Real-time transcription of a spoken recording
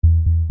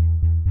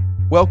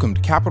Welcome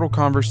to Capital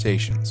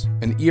Conversations,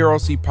 an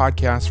ERLC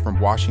podcast from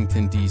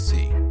Washington,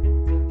 D.C.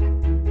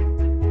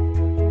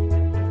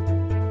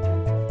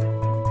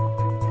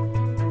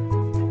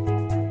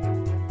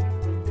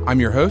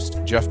 I'm your host,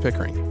 Jeff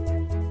Pickering.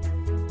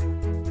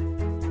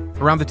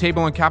 Around the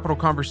table on Capital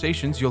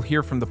Conversations, you'll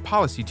hear from the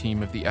policy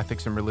team of the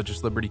Ethics and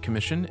Religious Liberty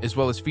Commission, as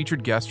well as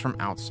featured guests from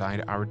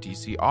outside our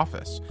D.C.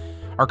 office.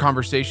 Our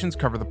conversations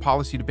cover the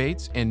policy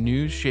debates and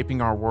news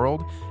shaping our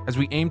world as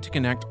we aim to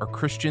connect our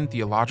Christian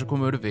theological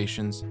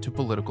motivations to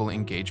political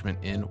engagement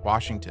in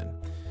Washington.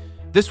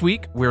 This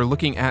week, we're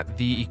looking at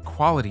the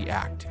Equality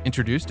Act,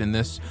 introduced in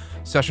this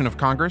session of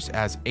Congress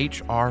as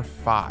H.R.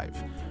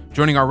 5.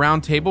 Joining our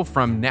roundtable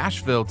from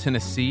Nashville,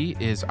 Tennessee,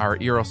 is our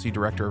ERLC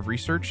Director of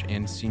Research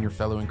and Senior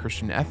Fellow in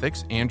Christian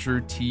Ethics,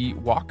 Andrew T.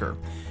 Walker.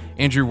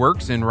 Andrew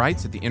works and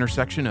writes at the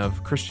intersection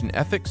of Christian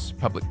ethics,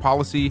 public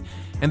policy,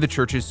 and the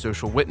church's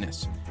social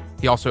witness.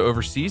 He also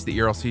oversees the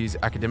ERLC's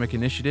academic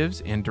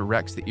initiatives and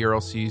directs the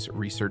ERLC's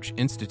Research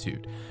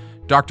Institute.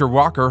 Dr.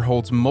 Walker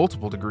holds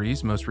multiple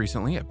degrees, most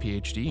recently a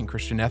PhD in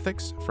Christian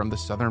ethics from the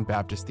Southern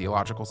Baptist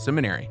Theological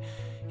Seminary.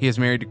 He is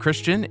married to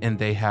Christian, and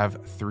they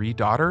have 3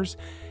 daughters.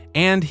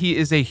 And he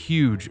is a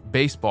huge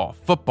baseball,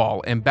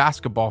 football, and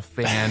basketball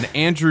fan.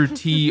 Andrew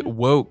T.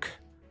 Woke,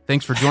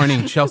 thanks for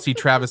joining Chelsea,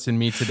 Travis, and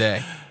me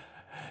today.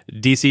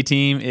 DC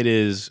team, it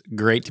is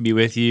great to be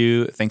with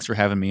you. Thanks for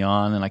having me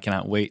on, and I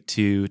cannot wait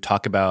to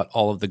talk about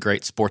all of the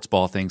great sports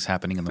ball things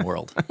happening in the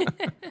world.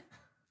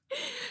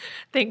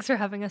 Thanks for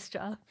having us,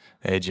 Jeff.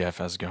 Hey, Jeff,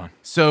 how's it going?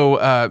 So,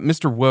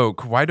 Mr.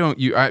 Woke, why don't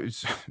you,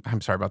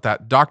 I'm sorry about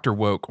that, Dr.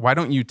 Woke, why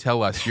don't you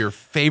tell us your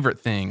favorite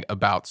thing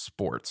about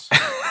sports?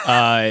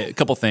 A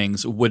couple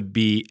things would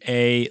be,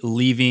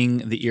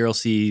 leaving the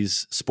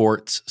ERLC's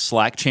sports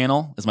Slack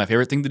channel is my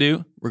favorite thing to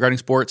do regarding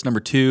sports. Number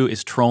 2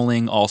 is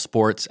trolling all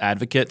sports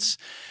advocates.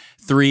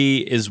 3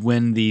 is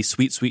when the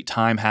sweet, sweet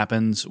time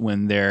happens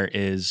when there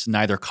is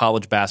neither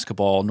college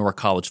basketball nor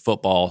college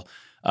football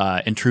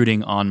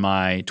intruding on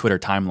my Twitter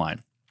timeline,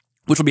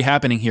 which will be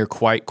happening here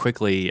quite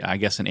quickly, I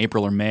guess in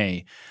April or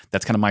May.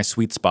 That's kind of my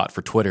sweet spot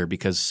for Twitter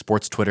because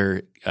sports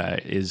Twitter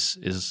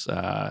is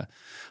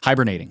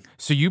hibernating.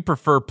 So you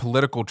prefer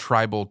political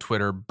tribal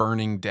Twitter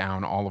burning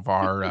down all of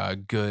our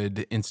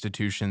good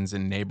institutions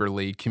and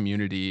neighborly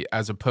community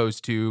as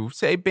opposed to,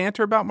 say,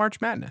 banter about March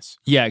Madness?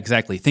 Yeah,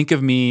 exactly. Think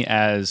of me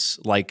as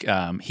like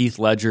Heath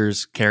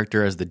Ledger's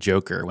character as the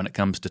Joker when it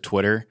comes to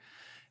Twitter.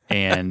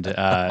 And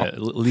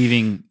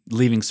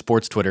leaving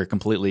sports Twitter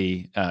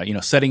completely,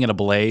 setting it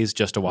ablaze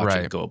just to watch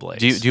it go ablaze.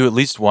 Do you at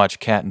least watch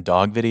cat and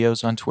dog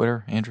videos on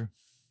Twitter, Andrew?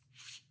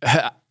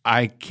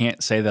 I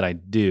can't say that I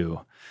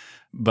do,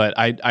 but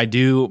I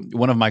do.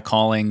 One of my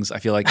callings, I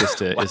feel like, is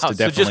to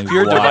definitely just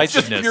pure watch.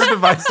 divisiveness. Pure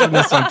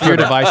divisiveness on Pure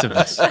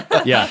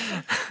divisiveness. Yeah,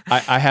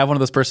 I have one of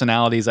those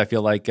personalities. I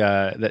feel like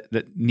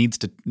that needs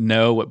to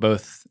know what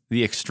both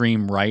the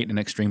extreme right and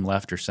extreme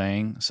left are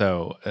saying.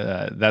 So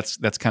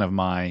that's kind of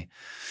my.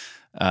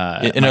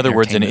 In other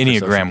words, an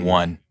Enneagram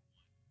 1.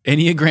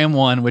 Enneagram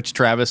 1, which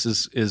Travis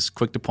is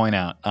quick to point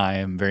out. I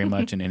am very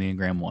much an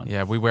Enneagram 1.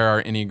 Yeah, we wear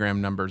our Enneagram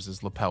numbers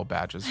as lapel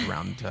badges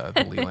around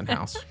the Leland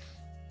house.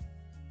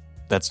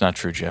 That's not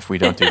true, Jeff. We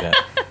don't do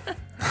that.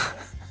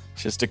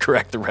 Just to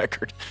correct the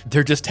record.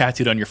 They're just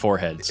tattooed on your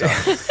forehead. So.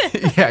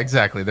 Yeah,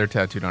 exactly. They're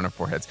tattooed on our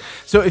foreheads.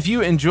 So if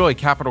you enjoy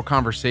Capital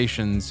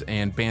Conversations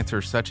and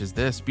banter such as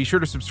this, be sure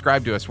to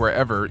subscribe to us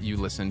wherever you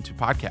listen to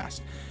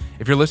podcasts.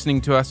 If you're listening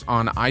to us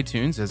on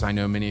iTunes, as I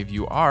know many of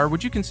you are,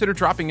 would you consider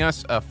dropping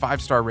us a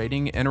 5-star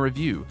rating and a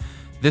review?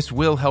 This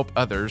will help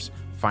others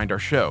find our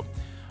show.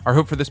 Our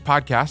hope for this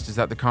podcast is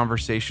that the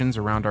conversations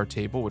around our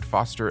table would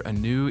foster a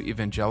new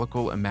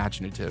evangelical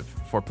imaginative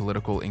for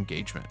political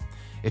engagement.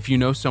 If you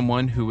know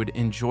someone who would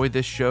enjoy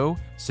this show,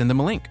 send them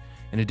a link.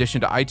 In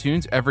addition to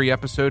iTunes, every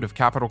episode of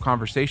Capital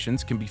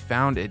Conversations can be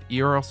found at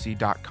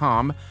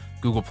ERLC.com,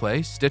 Google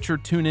Play, Stitcher,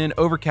 TuneIn,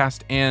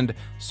 Overcast, and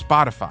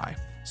Spotify.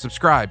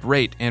 Subscribe,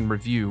 rate, and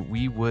review.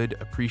 We would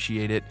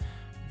appreciate it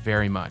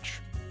very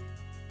much.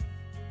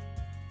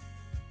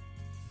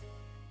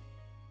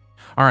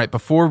 All right,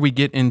 before we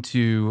get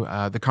into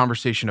the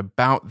conversation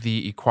about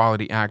the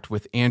Equality Act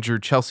with Andrew,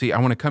 Chelsea, I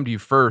want to come to you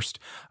first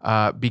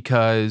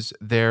because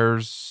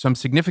there's some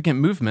significant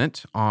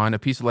movement on a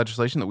piece of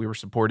legislation that we were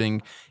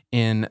supporting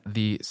in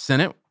the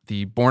Senate,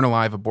 the Born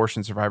Alive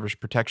Abortion Survivors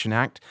Protection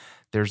Act.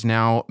 There's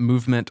now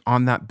movement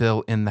on that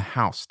bill in the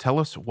House. Tell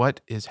us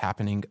what is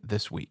happening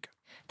this week.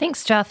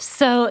 Thanks, Jeff.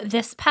 So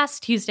this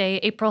past Tuesday,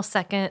 April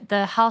 2nd,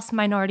 the House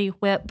Minority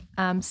Whip,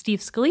 Steve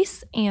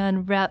Scalise,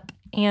 and Rep.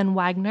 Ann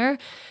Wagner,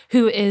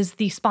 who is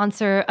the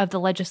sponsor of the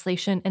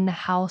legislation in the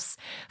House,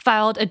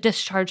 filed a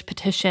discharge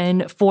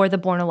petition for the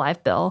Born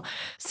Alive bill.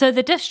 So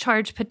the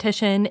discharge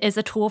petition is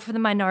a tool for the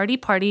minority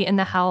party in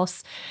the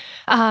House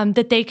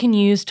that they can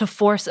use to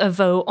force a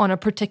vote on a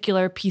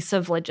particular piece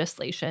of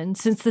legislation.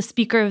 Since the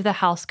Speaker of the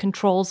House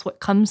controls what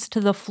comes to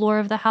the floor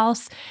of the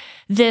House,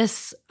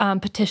 this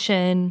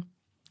petition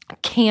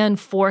can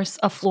force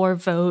a floor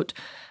vote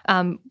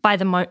by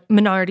the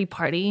minority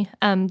party.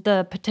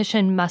 The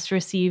petition must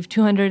receive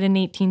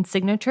 218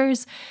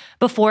 signatures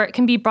before it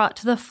can be brought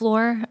to the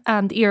floor.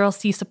 The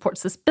ERLC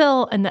supports this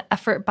bill and the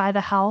effort by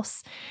the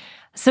House.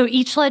 So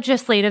each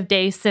legislative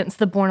day since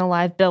the Born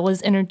Alive bill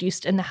was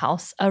introduced in the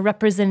House, a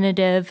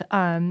representative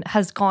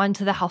has gone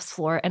to the House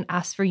floor and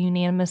asked for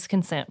unanimous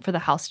consent for the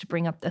House to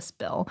bring up this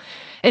bill.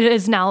 It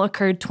has now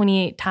occurred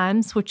 28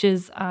 times, which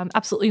is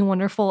absolutely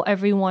wonderful.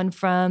 Everyone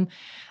from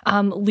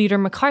Leader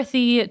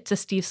McCarthy to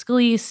Steve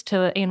Scalise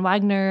to Ann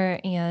Wagner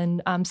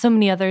and so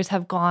many others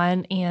have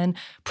gone and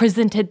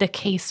presented the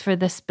case for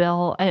this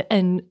bill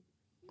and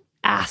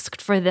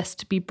asked for this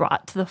to be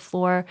brought to the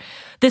floor.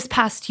 This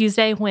past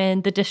Tuesday,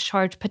 when the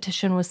discharge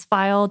petition was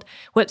filed,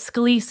 Whip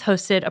Scalise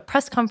hosted a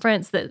press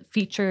conference that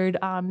featured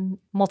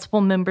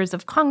multiple members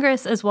of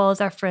Congress, as well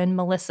as our friend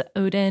Melissa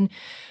Ohden,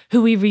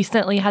 who we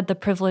recently had the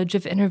privilege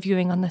of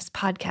interviewing on this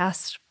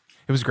podcast.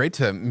 It was great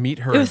to meet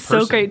her. It was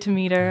so great to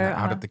meet her.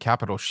 Out at the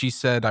Capitol. She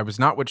said I was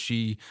not what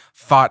she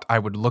thought I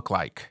would look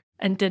like.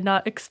 And did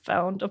not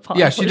expound upon.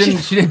 Yeah, she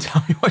didn't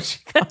tell me what she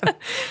thought.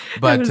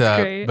 But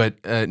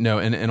great. No.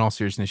 In all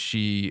seriousness,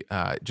 she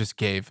just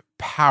gave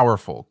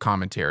powerful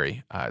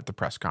commentary at the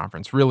press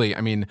conference. Really,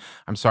 I mean,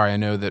 I'm sorry. I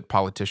know that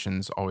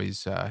politicians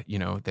always,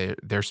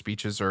 their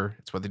speeches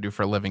it's what they do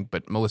for a living.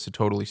 But Melissa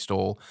totally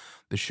stole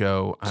the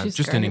show. Just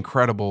great. An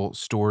incredible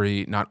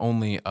story, not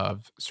only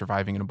of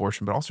surviving an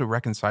abortion, but also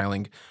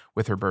reconciling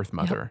with her birth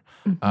mother,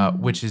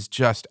 which is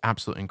just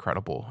absolutely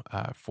incredible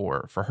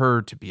for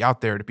her to be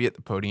out there, to be at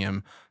the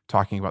podium,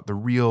 talking about the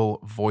real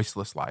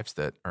voiceless lives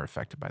that are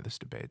affected by this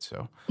debate.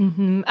 So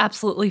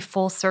absolutely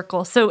full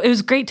circle. So it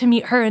was great to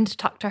meet her and to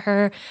talk to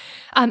her.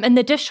 And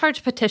the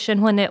discharge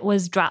petition, when it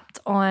was dropped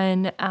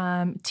on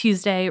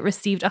Tuesday,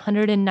 received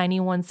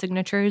 191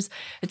 signatures.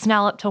 It's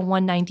now up to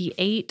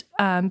 198.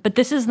 But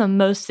this is the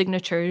most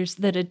signatures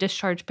that a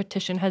discharge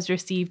petition has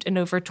received in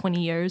over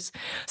 20 years.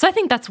 So I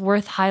think that's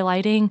worth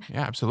highlighting.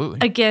 Yeah,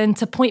 absolutely. Again,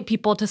 to point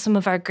people to some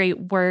of our great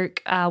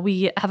work,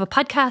 we have a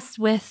podcast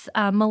with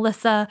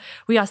Melissa.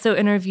 We also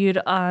interviewed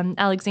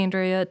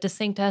Alexandria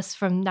DeSanctis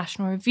from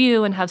National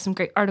Review and have some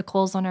great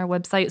articles on our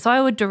website. So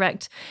I would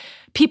direct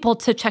people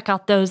to check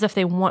out those if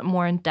they want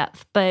more in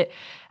depth. But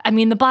I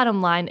mean, the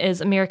bottom line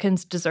is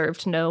Americans deserve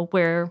to know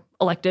where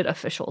elected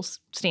officials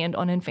stand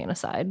on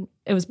infanticide.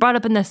 It was brought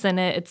up in the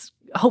Senate. It's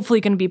hopefully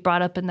going to be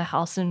brought up in the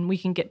House, and we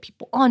can get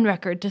people on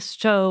record to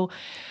show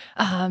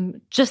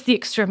just the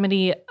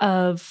extremity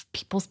of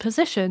people's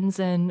positions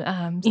and,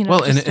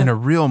 in a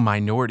real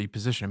minority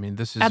position. I mean,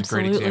 this is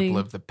Absolutely. a great example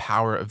of the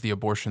power of the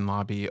abortion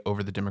lobby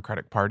over the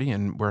Democratic Party,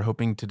 and we're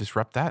hoping to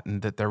disrupt that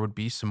and that there would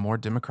be some more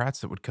Democrats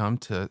that would come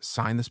to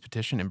sign this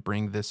petition and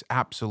bring this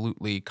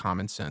absolutely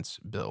common sense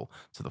bill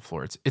to the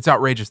floor. It's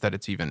outrageous that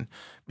it's even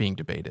being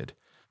debated.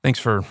 Thanks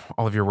for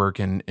all of your work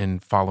in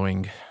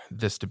following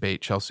this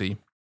debate, Chelsea.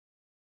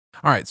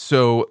 All right,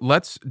 so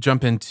let's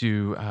jump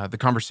into the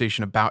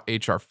conversation about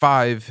H.R.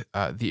 5,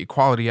 the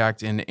Equality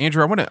Act. And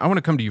Andrew, I want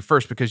to come to you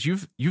first because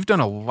you've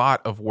done a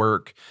lot of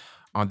work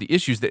on the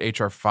issues that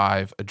H.R.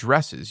 5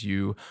 addresses.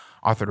 You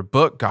authored a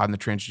book, God and the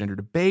Transgender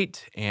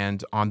Debate,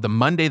 and on the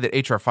Monday that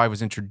H.R. 5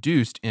 was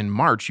introduced in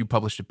March, you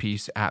published a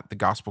piece at the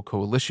Gospel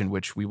Coalition,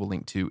 which we will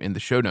link to in the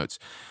show notes.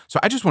 So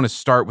I just want to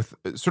start with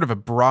sort of a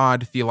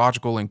broad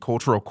theological and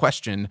cultural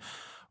question.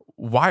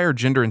 Why are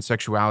gender and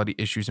sexuality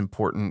issues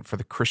important for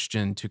the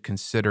Christian to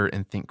consider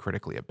and think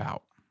critically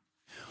about?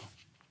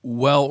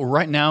 Well,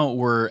 right now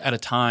we're at a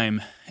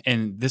time,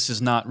 and this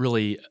is not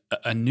really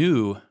a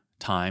new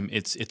time.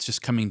 It's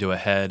just coming to a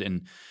head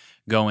and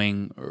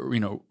going,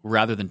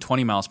 rather than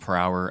 20 miles per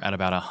hour at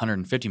about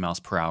 150 miles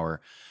per hour,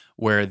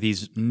 where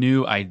these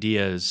new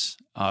ideas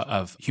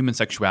of human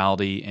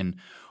sexuality and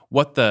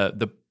what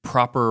the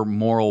proper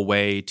moral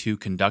way to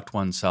conduct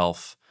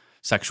oneself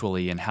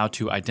sexually and how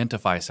to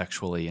identify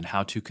sexually and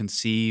how to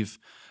conceive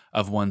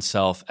of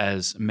oneself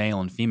as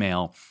male and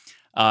female,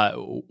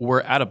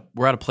 we're at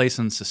a place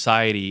in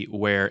society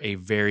where a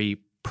very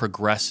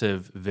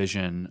progressive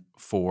vision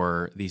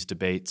for these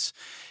debates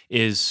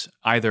is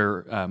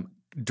either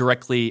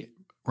directly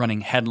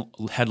running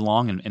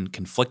headlong and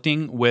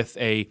conflicting with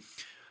a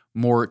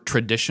more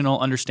traditional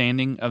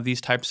understanding of these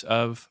types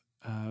of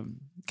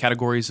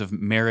categories of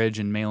marriage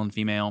and male and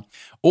female,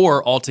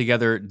 or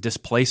altogether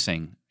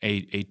displacing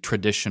a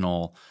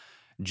traditional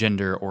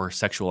gender or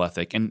sexual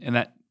ethic.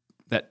 And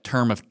that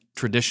term of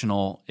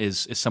traditional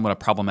is somewhat a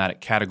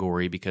problematic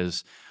category,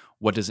 because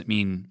what does it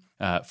mean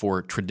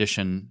for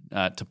tradition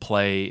to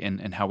play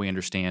in how we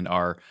understand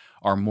our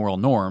moral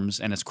norms?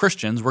 And as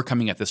Christians, we're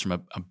coming at this from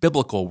a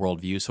biblical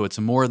worldview, so it's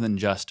more than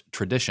just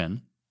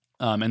tradition.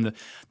 And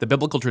the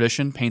biblical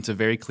tradition paints a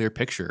very clear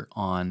picture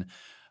on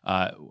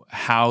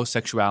how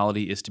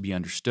sexuality is to be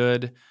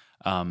understood,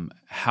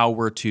 how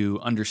we're to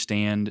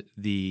understand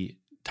the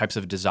types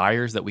of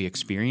desires that we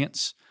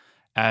experience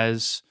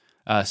as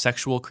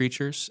sexual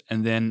creatures,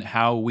 and then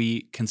how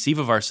we conceive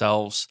of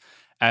ourselves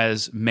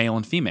as male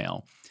and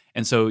female.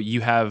 And so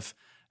you have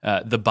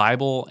the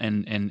Bible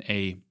and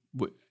a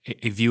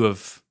view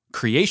of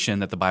creation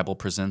that the Bible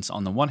presents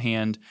on the one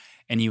hand,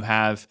 and you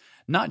have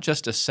not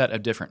just a set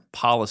of different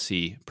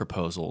policy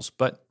proposals,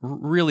 but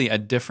really a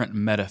different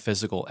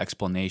metaphysical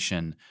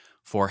explanation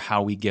for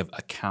how we give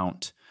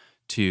account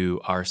to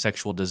our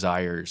sexual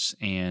desires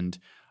and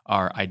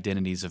our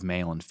identities of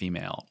male and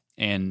female.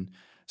 And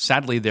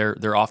sadly,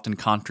 they're often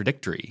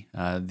contradictory.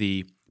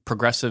 The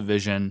progressive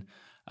vision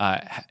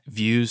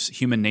views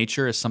human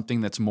nature as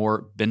something that's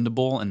more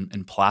bendable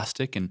and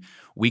plastic, and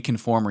we can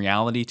form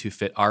reality to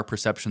fit our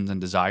perceptions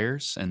and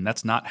desires. And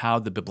that's not how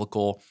the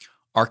biblical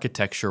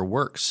architecture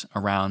works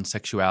around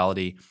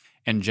sexuality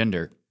and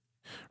gender.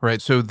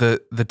 Right. So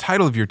the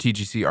title of your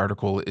TGC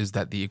article is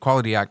that the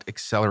Equality Act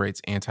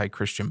accelerates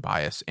anti-Christian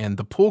bias. And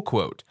the pull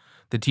quote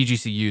the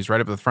TGC used right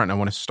up at the front, and I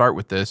want to start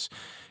with this.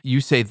 You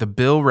say the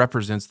bill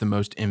represents the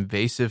most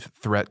invasive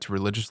threat to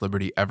religious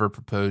liberty ever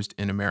proposed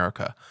in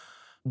America.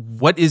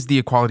 What is the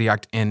Equality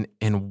Act, and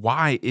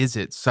why is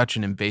it such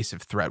an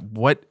invasive threat?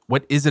 What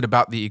is it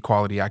about the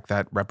Equality Act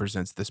that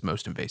represents this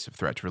most invasive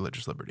threat to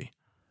religious liberty?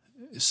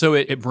 So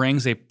it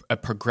brings a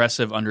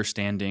progressive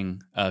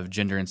understanding of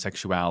gender and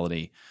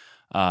sexuality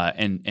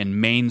and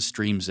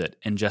mainstreams it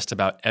in just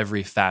about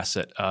every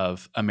facet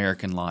of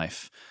American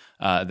life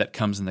that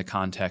comes in the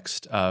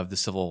context of the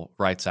Civil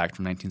Rights Act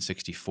from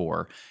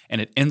 1964.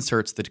 And it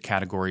inserts the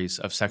categories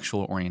of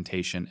sexual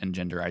orientation and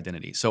gender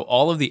identity. So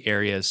all of the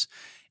areas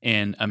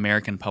in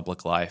American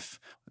public life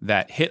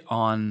that hit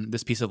on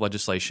this piece of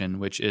legislation,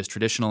 which is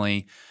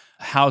traditionally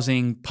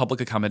housing, public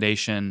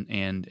accommodation,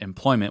 and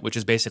employment, which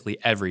is basically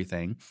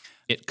everything,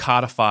 it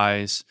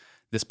codifies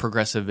this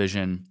progressive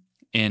vision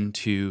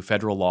into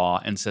federal law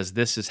and says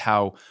this is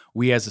how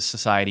we as a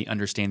society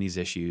understand these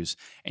issues,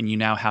 and you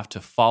now have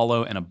to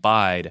follow and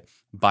abide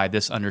by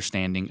this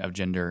understanding of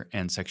gender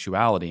and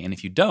sexuality. And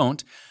if you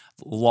don't,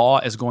 law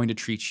is going to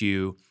treat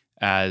you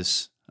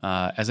as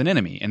an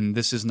enemy. And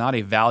this is not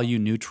a value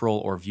neutral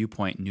or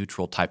viewpoint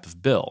neutral type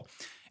of bill.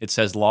 It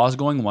says law is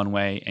going one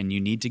way and you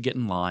need to get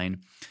in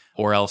line,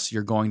 or else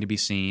you're going to be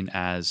seen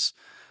as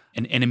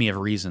an enemy of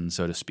reason,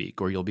 so to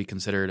speak, or you'll be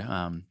considered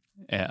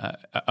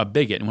a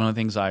bigot. And one of the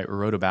things I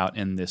wrote about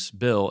in this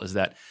bill is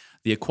that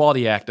the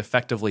Equality Act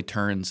effectively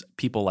turns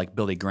people like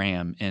Billy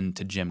Graham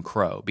into Jim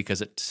Crow,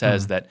 because it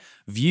says that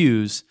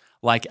views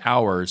like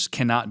ours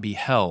cannot be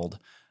held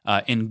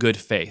in good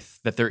faith,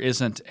 that there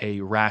isn't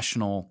a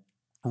rational,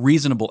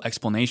 reasonable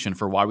explanation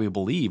for why we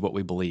believe what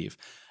we believe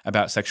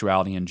about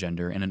sexuality and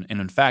gender. And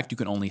in fact, you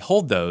can only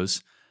hold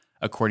those,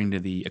 according to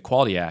the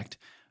Equality Act,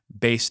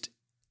 based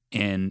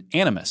in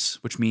animus,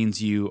 which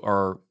means you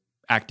are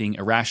acting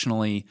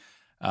irrationally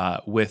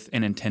with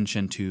an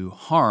intention to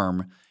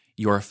harm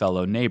your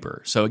fellow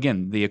neighbor. So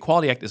again, the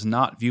Equality Act is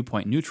not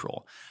viewpoint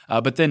neutral.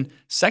 But then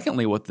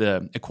secondly, what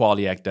the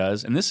Equality Act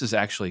does, and this is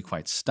actually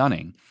quite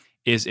stunning,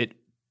 is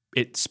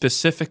it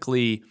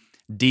specifically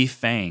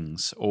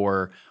defangs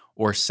or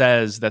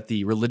says that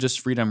the Religious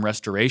Freedom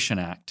Restoration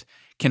Act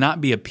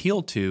cannot be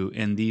appealed to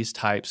in these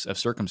types of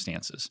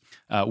circumstances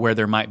where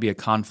there might be a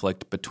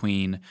conflict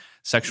between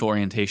sexual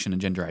orientation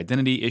and gender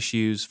identity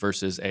issues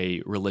versus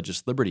a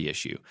religious liberty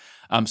issue.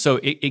 So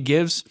it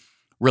gives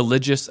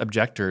religious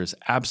objectors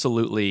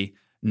absolutely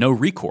no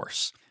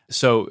recourse.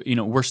 So,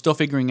 we're still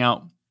figuring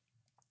out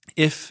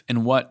if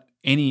and what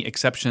any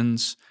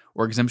exceptions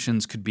or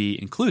exemptions could be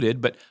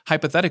included, but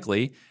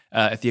hypothetically,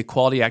 if the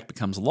Equality Act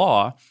becomes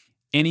law,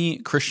 any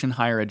Christian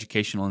higher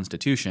educational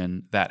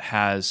institution that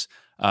has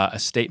a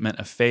statement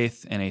of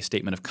faith and a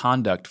statement of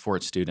conduct for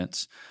its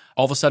students,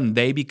 all of a sudden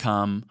they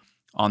become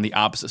on the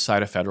opposite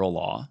side of federal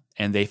law,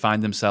 and they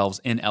find themselves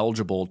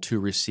ineligible to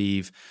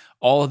receive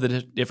all of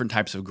the different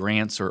types of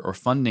grants or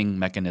funding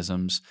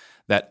mechanisms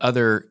that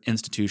other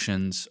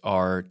institutions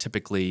are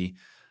typically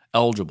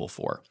eligible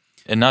for.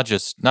 And not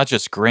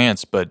just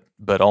grants,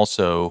 but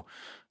also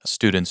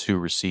students who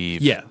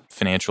receive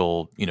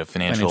financial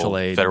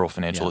aid, federal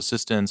financial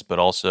assistance, but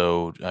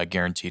also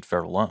guaranteed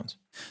federal loans.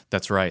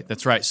 That's right.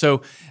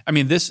 So,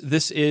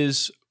 this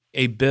is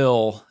a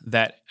bill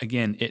that,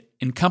 again, it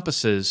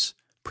encompasses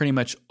pretty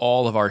much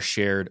all of our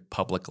shared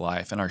public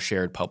life and our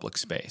shared public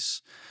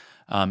space.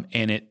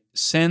 And it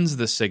sends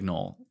the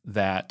signal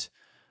that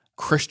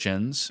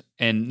Christians,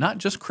 and not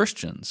just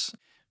Christians,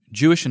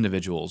 Jewish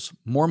individuals,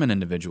 Mormon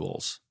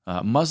individuals,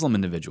 Muslim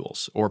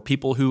individuals, or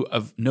people who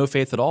have no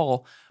faith at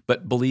all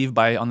but believe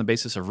on the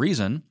basis of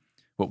reason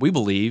what we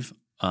believe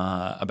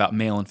about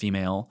male and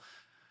female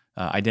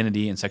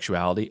identity and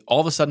sexuality,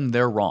 all of a sudden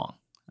they're wrong,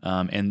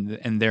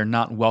 and they're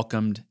not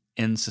welcomed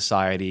in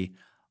society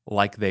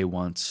like they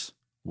once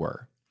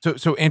were.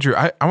 So Andrew,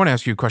 I want to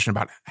ask you a question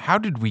about how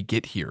did we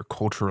get here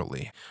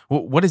culturally?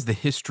 What is the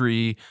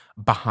history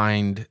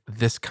behind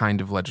this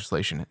kind of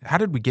legislation? How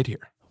did we get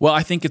here? Well,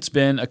 I think it's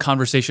been a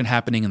conversation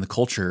happening in the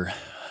culture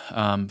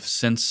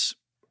since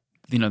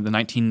the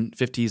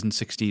 1950s and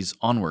 60s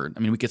onward.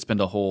 We could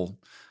spend a whole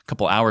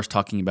couple hours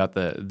talking about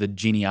the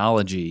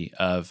genealogy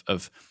of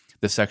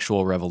the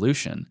sexual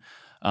revolution.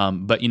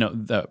 But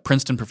the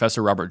Princeton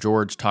professor Robert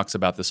George talks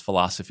about this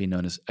philosophy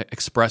known as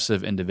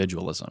expressive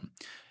individualism,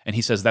 and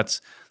he says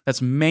that's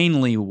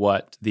mainly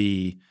what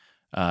the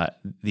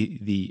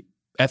the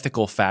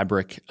ethical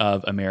fabric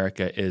of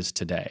America is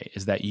today,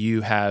 is that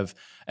you have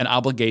an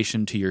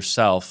obligation to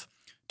yourself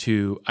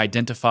to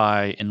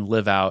identify and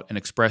live out and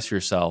express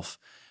yourself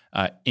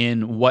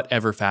in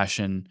whatever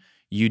fashion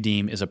you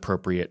deem is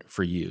appropriate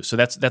for you. So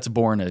that's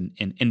born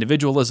in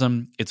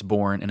individualism. It's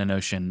born in a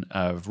notion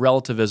of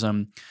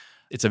relativism.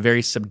 It's a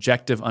very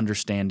subjective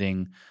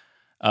understanding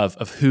of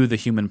who the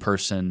human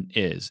person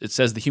is. It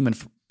says the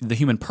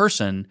human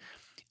person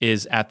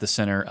is at the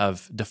center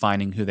of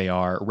defining who they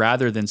are,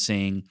 rather than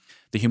seeing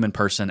the human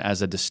person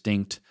as a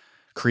distinct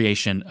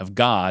creation of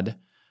God,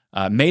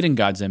 made in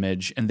God's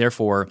image, and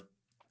therefore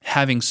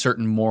having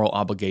certain moral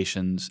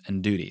obligations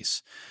and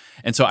duties.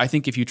 And so I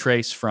think if you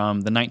trace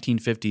from the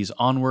 1950s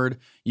onward,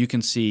 you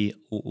can see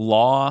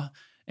law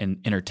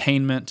and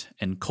entertainment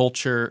and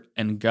culture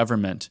and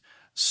government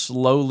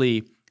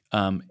slowly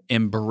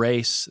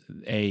embrace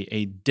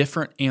a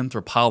different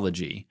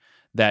anthropology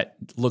that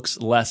looks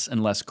less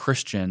and less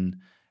Christian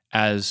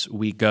as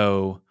we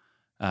go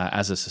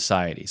as a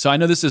society. So I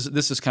know this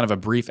is kind of a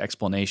brief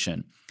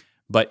explanation,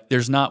 but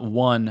there's not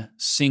one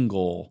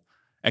single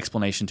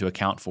explanation to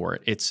account for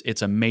it.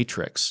 It's a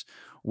matrix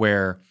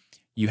where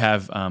you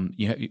have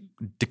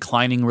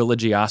declining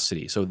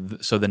religiosity. So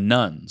the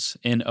nones,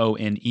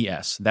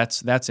 N-O-N-E-S,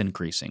 that's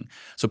increasing.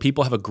 So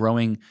people have a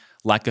growing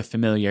lack of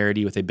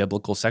familiarity with a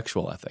biblical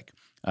sexual ethic.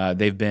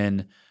 They've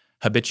been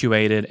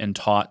habituated and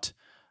taught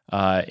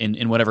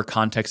in whatever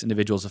context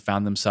individuals have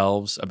found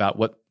themselves about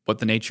what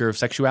the nature of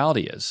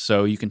sexuality is.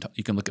 So you can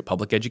look at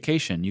public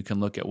education. You can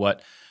look at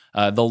what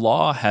the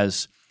law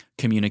has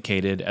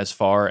communicated as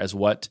far as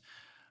what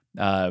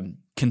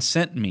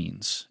consent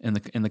means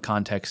in the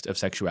context of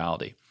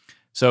sexuality.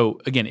 So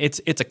again,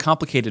 it's a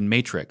complicated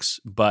matrix,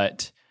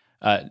 but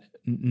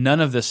none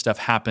of this stuff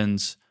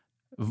happens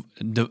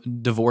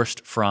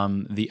divorced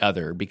from the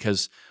other,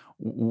 because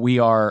we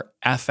are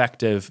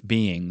affective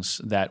beings,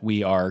 that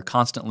we are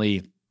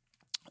constantly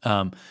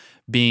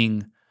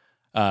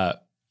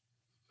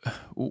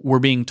we're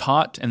being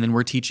taught, and then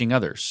we're teaching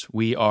others.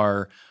 We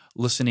are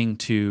listening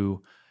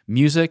to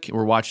music,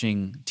 we're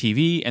watching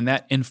TV, and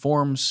that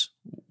informs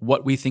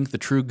what we think the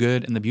true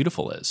good and the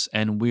beautiful is.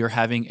 And we are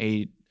having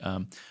a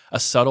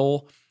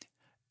subtle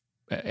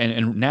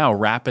and now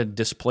rapid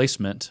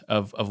displacement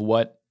of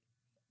what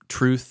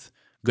truth,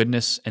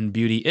 goodness, and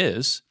beauty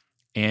is.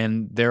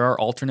 And there are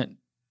alternate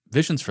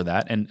visions for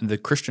that. And the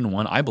Christian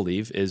one, I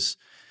believe, is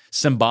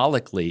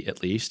symbolically,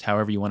 at least,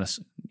 however you want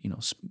to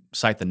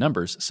cite the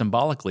numbers,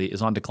 symbolically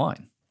is on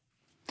decline.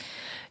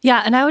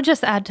 Yeah, and I would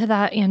just add to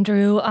that,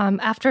 Andrew,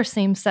 after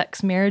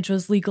same-sex marriage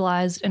was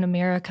legalized in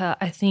America,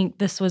 I think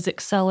this was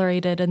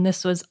accelerated, and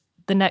this was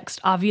the next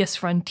obvious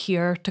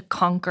frontier to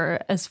conquer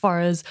as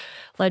far as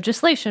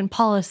legislation,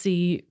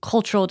 policy,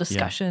 cultural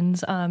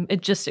discussions. Yeah.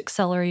 It just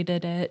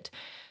accelerated it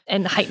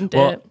and heightened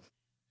it.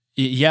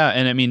 Yeah,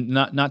 and I mean,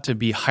 not to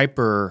be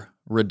hyper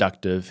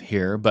reductive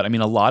here, but I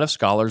mean, a lot of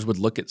scholars would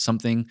look at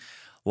something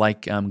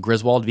like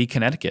Griswold v.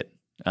 Connecticut,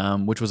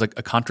 which was a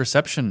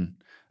contraception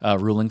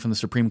ruling from the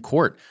Supreme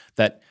Court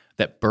that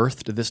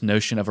birthed this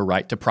notion of a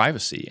right to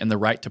privacy. And the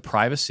right to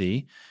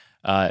privacy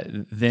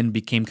then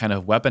became kind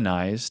of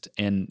weaponized,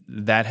 and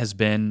that has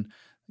been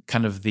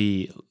kind of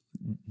the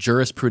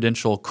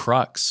jurisprudential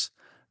crux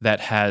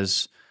that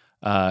has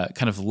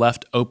kind of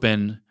left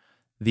open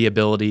the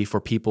ability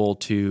for people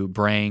to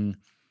bring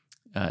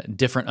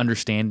different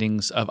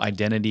understandings of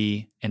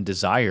identity and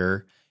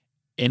desire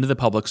into the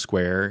public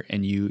square,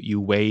 and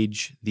you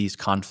wage these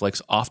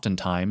conflicts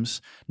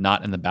oftentimes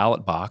not in the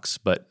ballot box,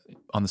 but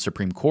on the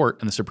Supreme Court,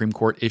 and the Supreme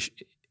Court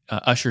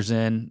ushers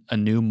in a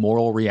new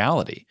moral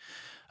reality.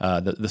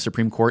 The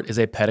Supreme Court is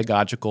a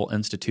pedagogical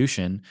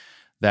institution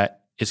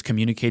that is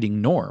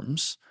communicating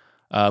norms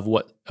of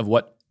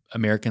what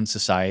American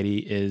society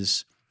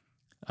is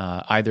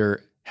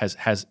either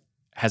has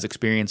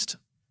experienced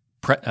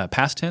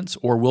past tense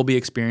or will be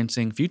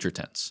experiencing future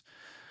tense.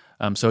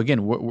 So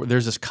again,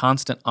 there's this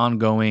constant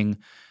ongoing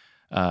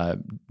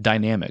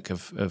dynamic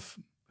of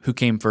who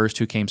came first,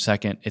 who came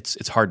second.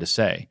 It's hard to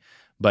say,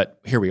 but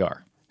here we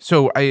are.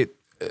 So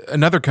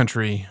another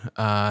country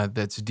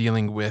that's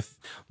dealing with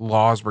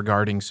laws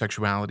regarding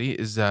sexuality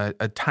is a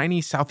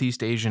tiny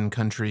Southeast Asian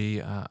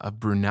country of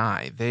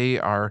Brunei. They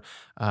are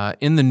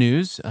in the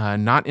news,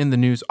 not in the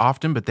news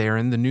often, but they are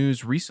in the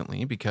news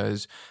recently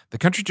because the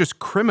country just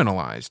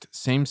criminalized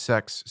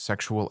same-sex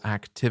sexual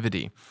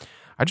activity.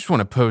 I just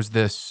want to pose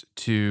this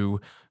to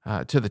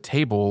the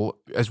table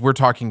as we're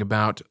talking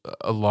about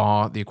a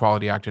law, the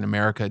Equality Act in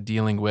America,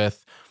 dealing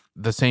with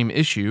the same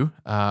issue,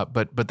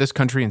 but this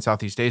country in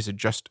Southeast Asia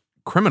just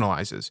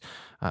criminalizes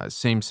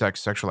same-sex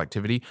sexual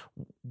activity.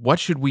 What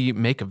should we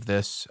make of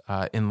this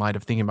in light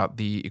of thinking about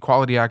the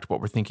Equality Act,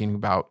 what we're thinking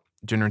about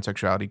gender and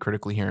sexuality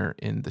critically here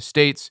in the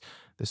States?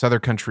 This other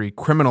country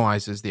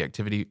criminalizes the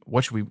activity.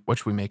 What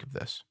should we make of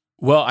this?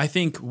 Well, I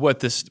think what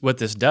this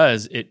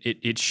does,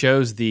 it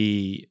shows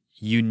the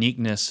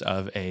uniqueness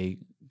of a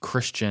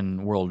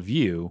Christian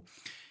worldview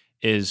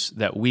is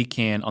that we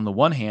can, on the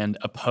one hand,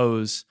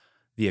 oppose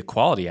the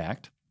Equality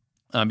Act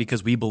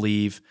because we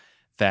believe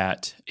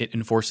that it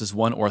enforces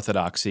one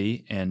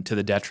orthodoxy and to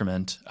the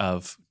detriment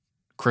of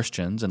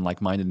Christians and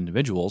like-minded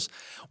individuals,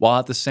 while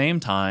at the same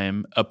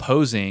time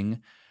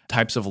opposing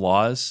types of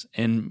laws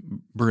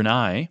in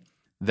Brunei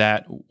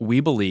that we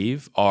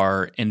believe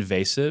are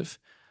invasive,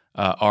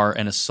 are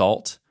an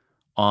assault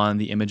on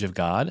the image of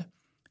God.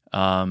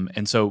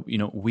 And so,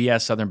 we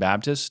as Southern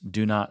Baptists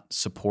do not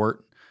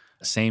support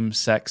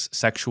same-sex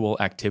sexual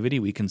activity.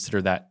 We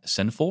consider that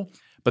sinful.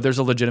 But there's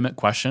a legitimate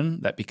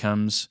question that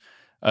becomes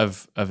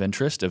of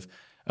interest of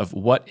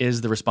what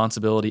is the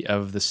responsibility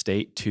of the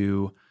state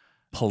to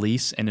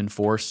police and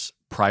enforce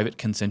private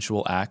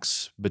consensual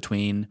acts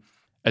between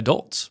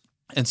adults.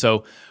 And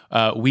so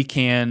we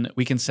can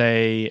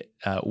say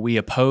we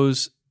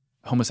oppose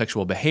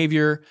homosexual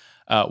behavior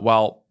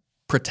while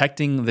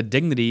protecting the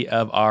dignity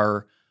of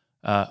our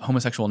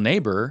homosexual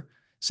neighbor,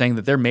 saying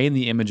that they're made in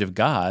the image of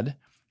God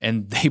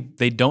and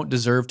they don't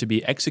deserve to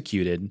be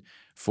executed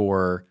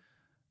for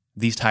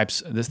this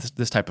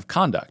type of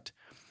conduct.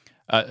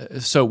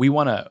 So we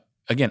want to,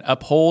 again,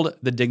 uphold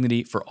the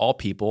dignity for all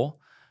people,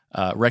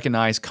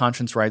 recognize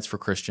conscience rights for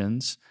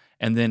Christians,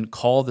 and then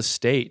call the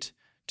state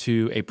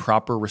to a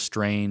proper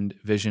restrained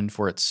vision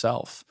for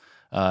itself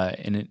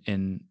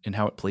in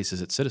how it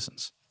polices its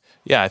citizens.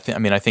 Yeah, I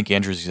think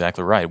Andrew's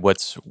exactly right.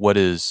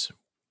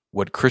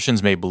 What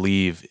Christians may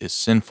believe is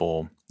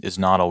sinful is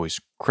not always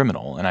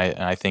criminal, and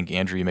I think,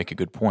 Andrew, you make a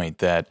good point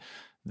that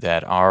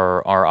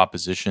our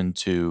opposition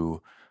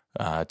to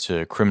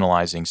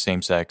criminalizing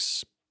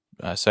same-sex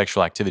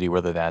sexual activity,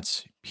 whether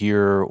that's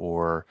here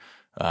or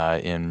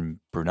in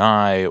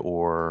Brunei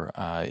or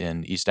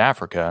in East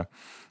Africa,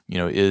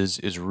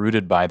 is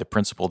rooted by the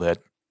principle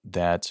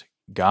that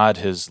God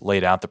has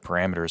laid out the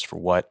parameters for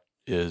what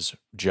is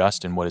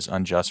just and what is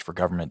unjust for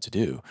government to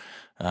do.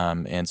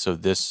 And so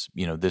this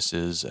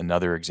is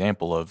another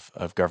example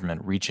of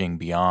government reaching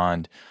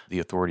beyond the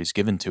authorities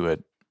given to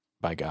it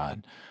by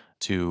God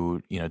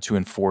to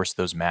enforce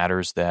those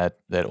matters that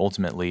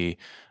ultimately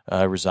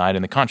reside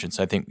in the conscience.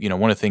 I think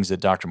one of the things that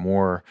Dr.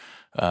 Moore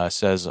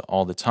says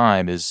all the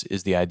time is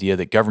the idea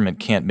that government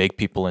can't make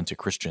people into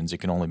Christians; it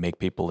can only make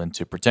people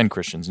into pretend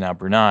Christians. Now,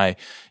 Brunei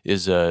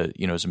is a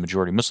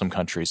majority Muslim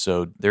country,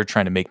 so they're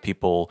trying to make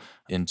people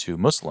into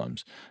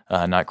Muslims,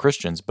 not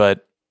Christians.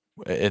 But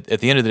at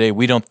the end of the day,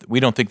 we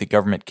don't think the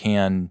government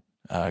can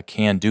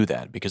do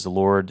that, because the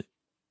Lord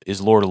is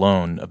Lord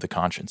alone of the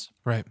conscience.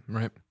 Right.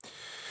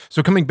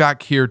 So coming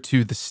back here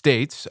to the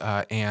states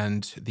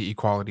and the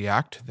Equality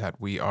Act that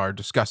we are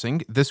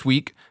discussing, this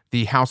week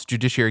the House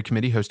Judiciary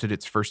Committee hosted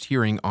its first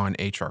hearing on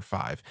H.R.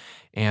 5.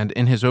 And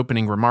in his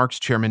opening remarks,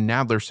 Chairman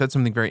Nadler said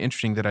something very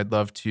interesting that I'd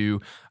love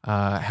to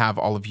have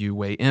all of you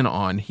weigh in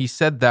on. He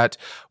said that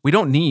we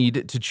don't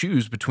need to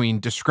choose between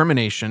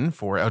discrimination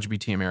for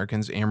LGBT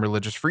Americans and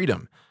religious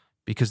freedom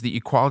because the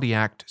Equality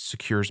Act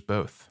secures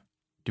both.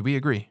 Do we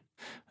agree?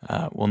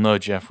 Well, no,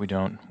 Jeff, we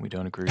don't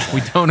agree with that.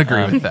 We don't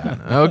agree with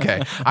that.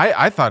 Okay.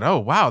 I thought, oh,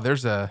 wow,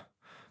 there's a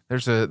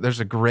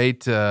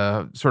great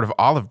sort of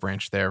olive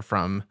branch there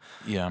from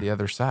the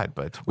other side,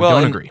 but we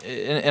don't agree.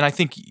 And I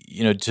think,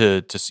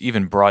 to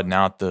even broaden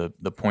out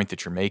the point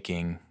that you're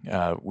making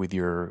with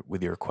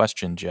your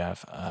question,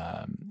 Jeff,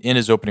 in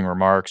his opening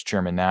remarks,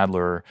 Chairman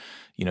Nadler,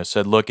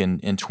 said, look,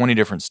 in 20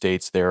 different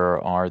states,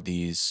 there are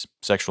these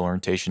sexual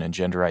orientation and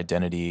gender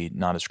identity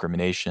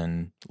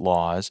non-discrimination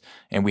laws,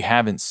 and we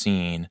haven't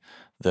seen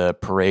the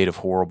parade of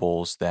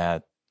horribles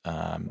that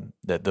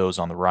those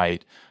on the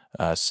right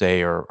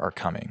say are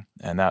coming.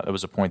 And that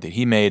was a point that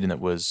he made, and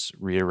that was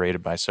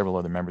reiterated by several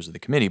other members of the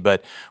committee.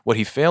 But what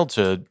he failed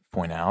to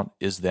point out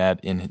is that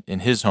in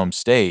his home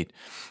state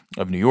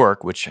of New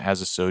York, which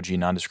has a SOGI,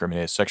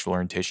 non-discrimination, sexual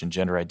orientation,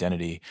 gender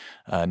identity,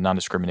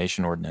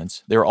 non-discrimination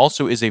ordinance, there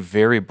also is a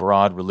very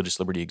broad religious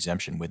liberty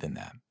exemption within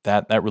that.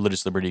 That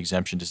religious liberty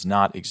exemption does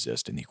not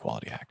exist in the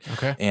Equality Act.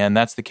 Okay. And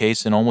that's the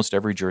case in almost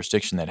every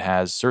jurisdiction that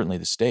has, certainly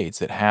the states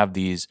that have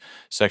these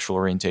sexual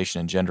orientation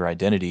and gender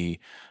identity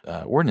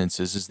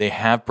ordinances, is they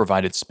have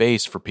provided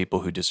space for people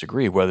who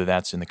disagree, whether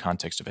that's in the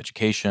context of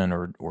education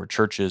or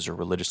churches or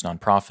religious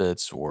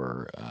nonprofits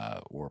or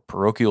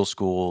parochial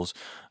schools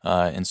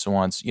and so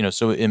on.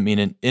 So I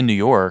mean, in New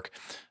York,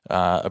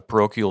 a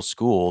parochial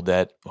school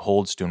that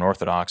holds to an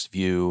Orthodox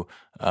view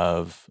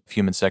of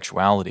human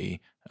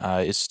sexuality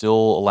is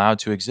still allowed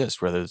to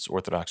exist, whether it's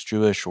Orthodox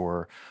Jewish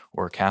or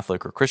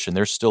Catholic or Christian.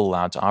 They're still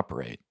allowed to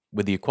operate.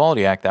 With the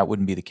Equality Act, that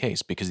wouldn't be the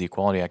case, because the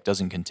Equality Act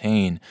doesn't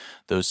contain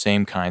those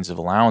same kinds of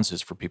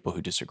allowances for people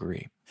who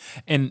disagree.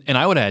 And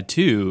I would add,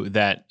 too,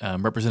 that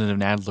Representative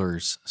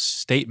Nadler's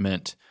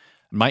statement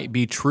might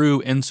be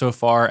true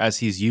insofar as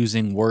he's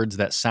using words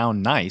that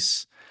sound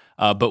nice,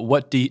 but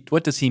what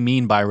does he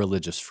mean by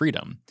religious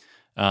freedom?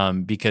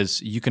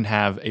 Because you can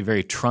have a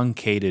very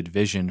truncated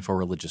vision for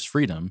religious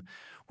freedom,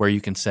 where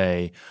you can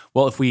say,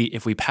 well, if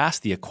we pass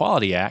the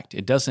Equality Act,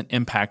 it doesn't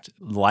impact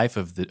the life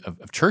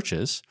of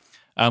churches.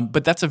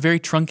 But that's a very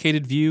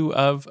truncated view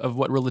of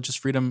what religious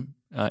freedom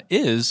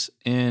is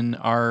in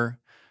our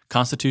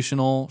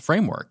constitutional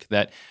framework,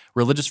 that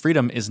religious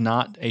freedom is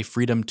not a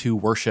freedom to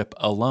worship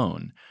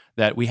alone,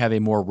 that we have a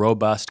more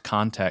robust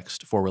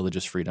context for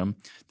religious freedom,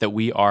 that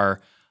we are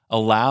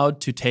allowed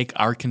to take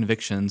our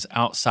convictions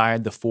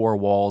outside the four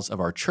walls of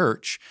our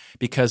church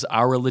because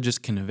our religious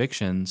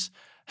convictions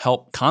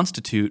help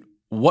constitute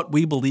what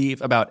we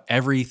believe about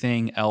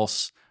everything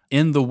else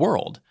in the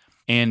world.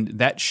 And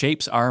that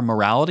shapes our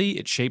morality.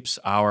 It shapes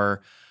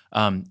our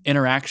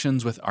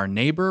interactions with our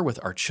neighbor, with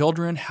our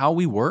children, how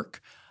we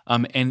work.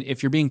 And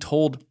if you're being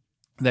told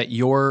that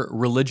your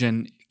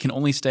religion can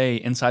only stay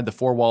inside the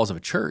four walls of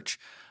a church,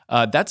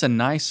 that's a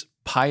nice,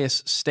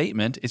 pious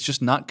statement. It's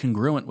just not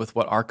congruent with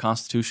what our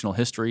constitutional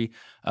history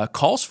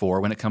calls for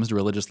when it comes to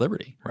religious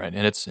liberty. Right,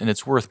 and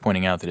it's worth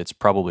pointing out that it's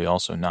probably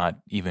also not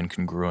even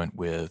congruent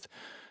with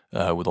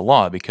the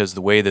law, because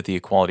the way that the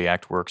Equality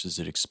Act works is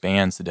it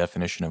expands the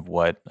definition of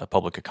what a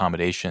public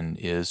accommodation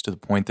is to the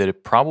point that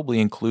it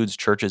probably includes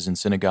churches and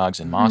synagogues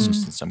and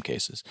mosques in some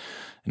cases.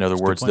 In other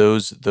words,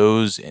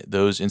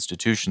 those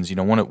institutions,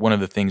 one of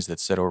the things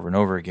that's said over and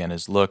over again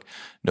is, look,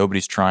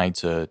 nobody's trying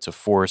to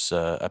force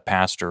a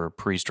pastor or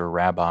priest or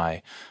rabbi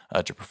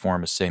to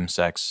perform a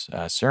same-sex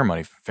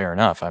ceremony. Fair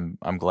enough. I'm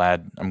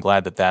glad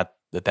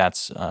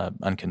that's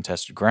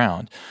uncontested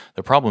ground.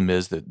 The problem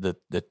is that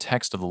the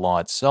text of the law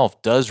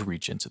itself does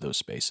reach into those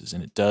spaces,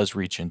 and it does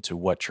reach into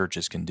what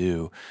churches can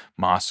do,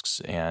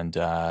 mosques and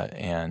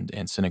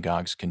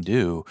synagogues can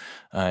do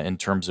in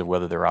terms of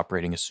whether they're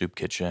operating a soup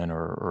kitchen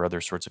or other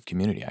sorts of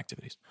community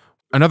activities.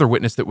 Another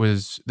witness that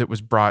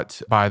was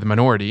brought by the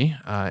minority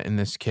in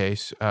this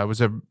case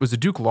was a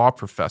Duke law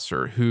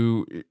professor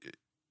who.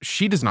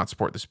 She does not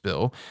support this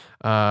bill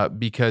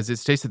because it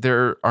states that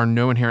there are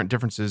no inherent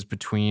differences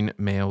between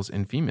males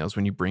and females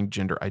when you bring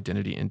gender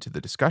identity into the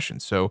discussion.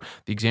 So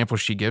the example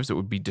she gives that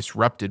would be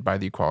disrupted by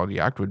the Equality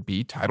Act would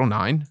be Title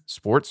IX,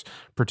 sports,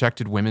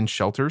 protected women's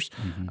shelters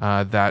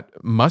that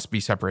must be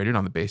separated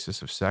on the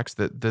basis of sex,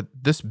 that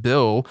this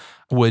bill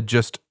would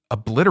just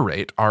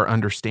obliterate our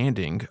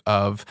understanding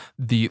of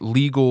the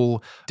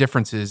legal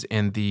differences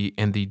and the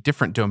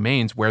different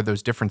domains where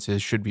those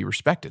differences should be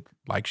respected,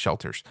 like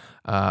shelters,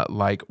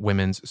 like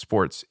women's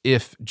sports,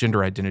 if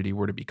gender identity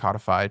were to be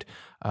codified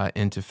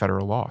into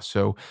federal law.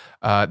 So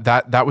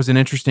that was an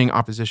interesting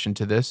opposition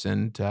to this,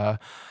 and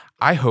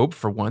I hope,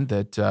 for one,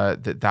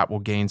 that will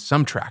gain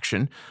some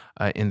traction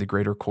in the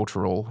greater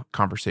cultural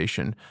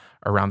conversation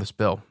around this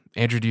bill.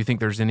 Andrew, do you think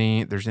there's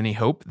any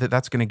hope that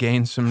that's going to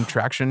gain some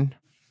traction?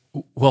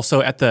 Well,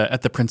 so at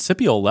the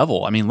principial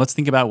level, I mean, let's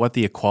think about what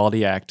the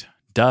Equality Act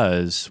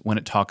does when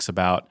it talks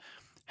about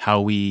how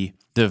we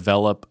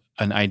develop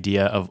an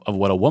idea of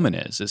what a woman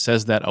is. It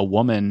says that a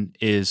woman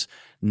is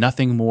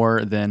nothing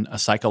more than a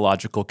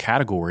psychological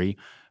category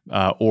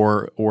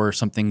or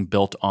something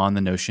built on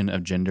the notion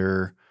of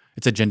gender.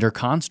 It's a gender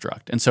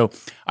construct. And so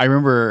I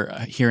remember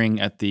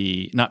hearing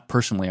not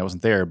personally, I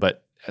wasn't there,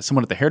 but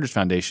someone at the Heritage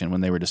Foundation, when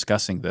they were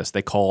discussing this,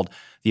 they called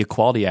the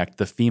Equality Act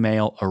the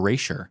Female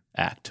Erasure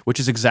Act, which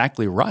is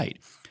exactly right,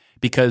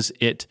 because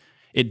it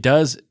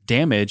does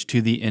damage to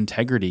the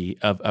integrity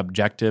of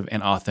objective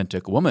and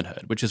authentic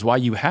womanhood, which is why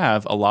you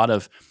have a lot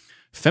of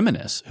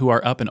feminists who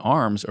are up in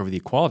arms over the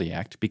Equality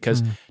Act,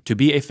 because to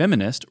be a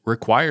feminist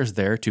requires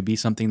there to be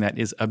something that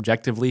is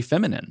objectively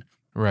feminine.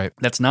 Right.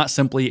 That's not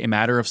simply a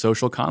matter of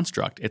social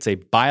construct. It's a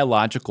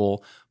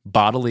biological,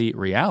 bodily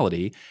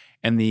reality.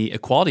 And the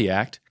Equality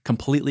Act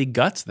completely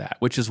guts that,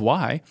 which is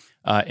why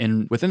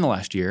within the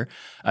last year,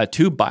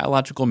 2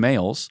 biological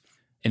males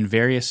in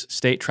various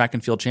state track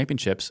and field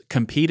championships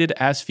competed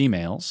as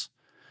females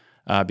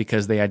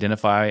because they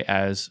identify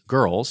as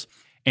girls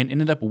and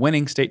ended up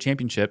winning state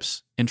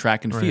championships in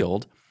track and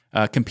field,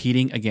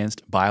 competing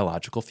against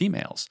biological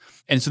females.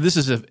 And so this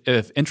is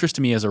of interest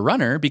to me as a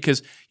runner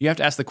because you have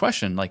to ask the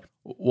question, like,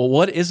 well,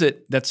 what is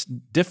it that's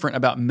different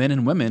about men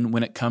and women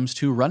when it comes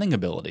to running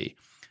ability?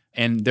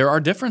 And there are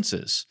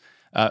differences.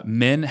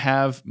 Men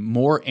have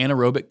more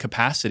anaerobic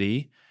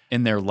capacity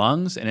in their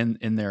lungs and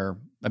in their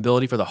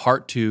ability for the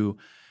heart to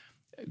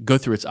go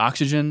through its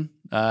oxygen.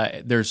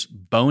 There's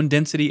bone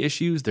density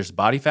issues. There's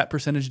body fat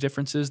percentage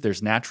differences.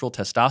 There's natural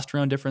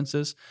testosterone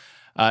differences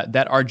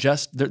that are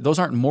those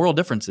aren't moral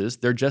differences.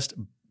 They're just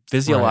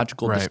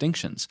physiological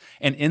distinctions.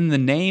 And in the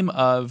name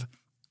of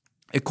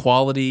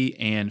equality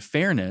and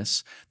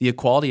fairness, the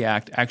Equality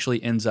Act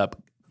actually ends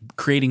up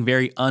creating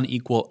very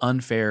unequal,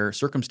 unfair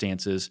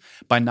circumstances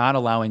by not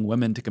allowing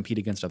women to compete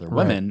against other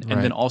women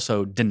and then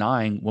also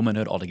denying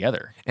womanhood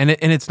altogether. And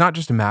it's not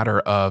just a matter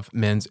of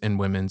men's and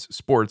women's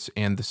sports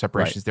and the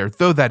separations there,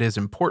 though that is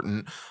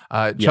important.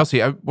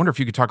 Chelsea, I wonder if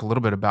you could talk a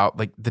little bit about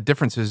like the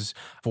differences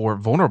for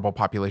vulnerable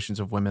populations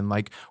of women,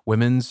 like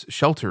women's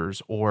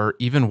shelters, or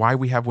even why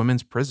we have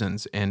women's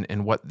prisons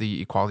and what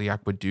the Equality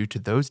Act would do to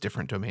those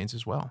different domains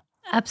as well.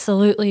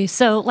 Absolutely.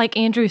 So like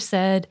Andrew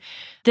said,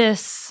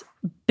 this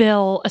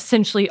bill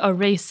essentially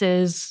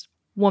erases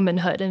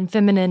womanhood and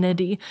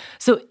femininity.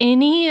 So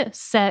any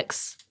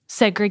sex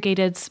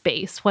segregated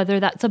space, whether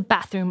that's a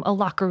bathroom, a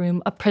locker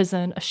room, a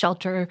prison, a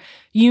shelter,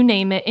 you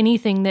name it,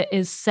 anything that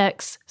is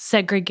sex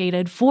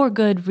segregated for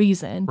good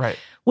reason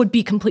would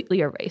be completely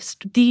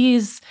erased.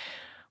 These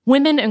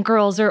women and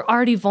girls are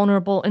already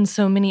vulnerable in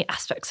so many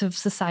aspects of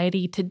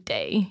society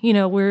today.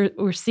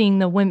 We're seeing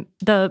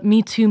the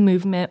Me Too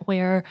movement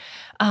where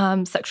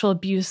sexual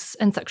abuse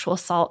and sexual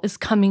assault is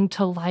coming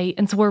to light.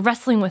 And so we're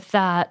wrestling with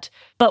that,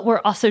 but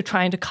we're also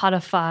trying to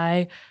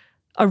codify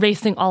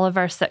erasing all of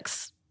our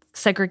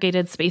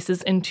segregated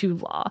spaces into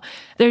law.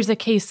 There's a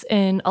case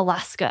in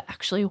Alaska,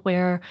 actually,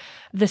 where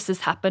this has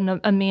happened.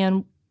 A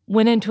man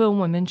went into a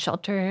women's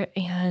shelter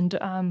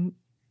and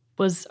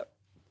was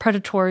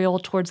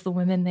predatorial towards the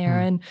women there.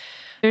 And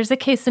there's a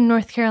case in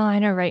North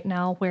Carolina right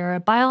now where a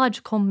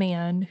biological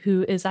man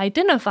who is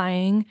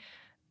identifying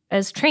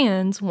as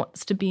trans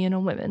wants to be in a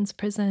women's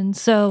prison.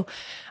 So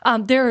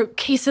there are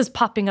cases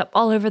popping up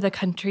all over the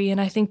country. And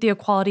I think the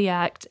Equality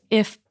Act,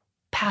 if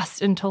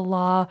passed into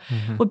law,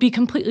 would be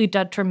completely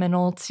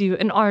detrimental to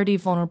an already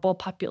vulnerable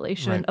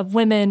population of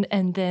women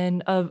and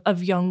then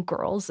of young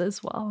girls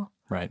as well.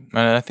 Right. And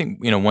I think,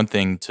 one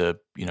thing to,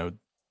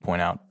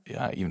 point out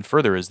even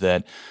further is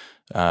that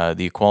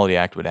the Equality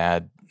Act would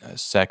add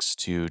sex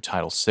to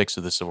Title VI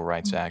of the Civil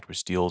Rights Act,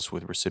 which deals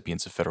with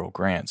recipients of federal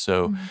grants.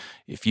 So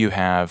if you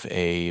have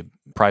a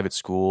private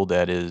school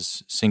that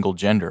is single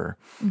gender,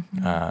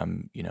 a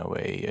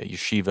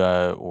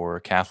yeshiva or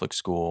a Catholic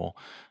school,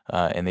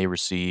 and they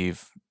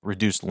receive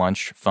reduced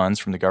lunch funds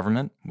from the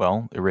government,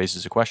 well, it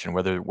raises a question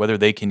whether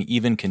they can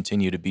even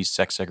continue to be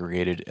sex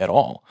segregated at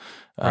all,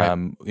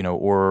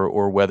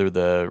 or whether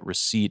the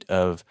receipt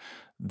of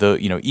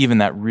even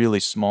that really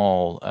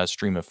small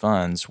stream of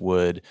funds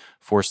would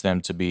force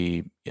them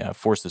to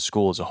force the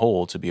school as a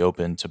whole to be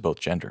open to both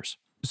genders.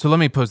 So let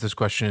me pose this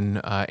question.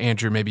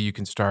 Andrew, maybe you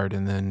can start,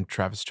 and then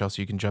Travis,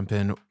 Chelsea, you can jump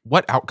in.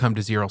 What outcome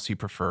does ERLC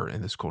prefer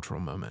in this cultural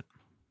moment?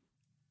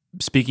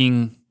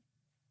 Speaking,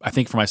 I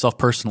think for myself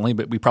personally,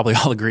 but we probably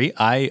all agree,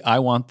 I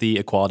want the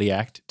Equality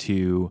Act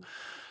to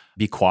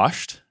be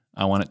quashed.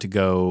 I want it to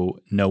go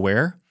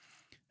nowhere.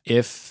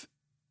 If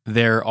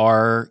there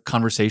are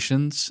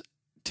conversations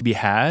to be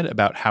had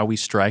about how we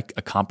strike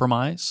a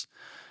compromise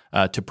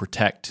to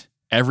protect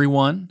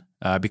everyone,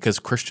 because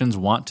Christians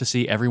want to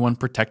see everyone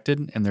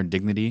protected and their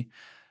dignity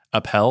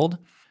upheld,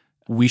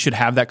 we should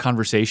have that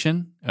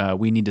conversation.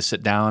 We need to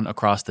sit down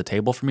across the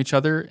table from each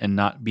other and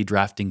not be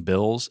drafting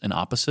bills in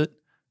opposite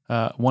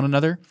one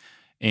another.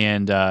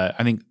 And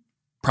I think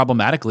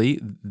problematically,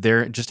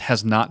 there just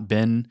has not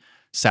been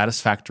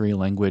satisfactory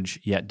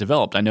language yet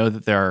developed. I know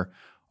that there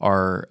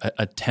are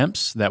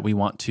attempts that we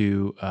want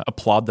to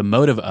applaud the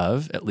motive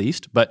of, at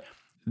least, but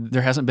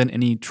there hasn't been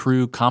any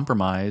true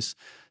compromise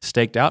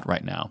staked out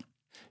right now.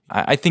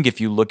 I think if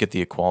you look at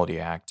the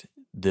Equality Act,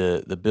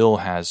 the bill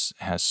has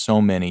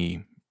so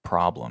many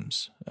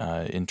problems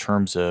in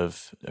terms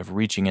of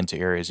reaching into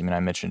areas. I mean, I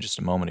mentioned just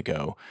a moment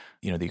ago,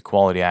 the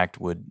Equality Act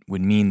would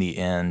mean the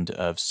end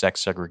of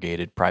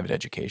sex-segregated private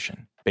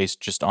education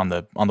based just on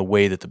the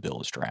way that the bill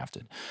is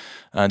drafted.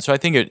 And so I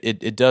think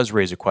it does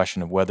raise a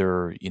question of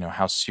whether,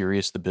 how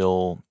serious the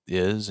bill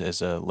is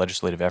as a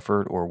legislative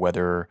effort, or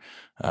whether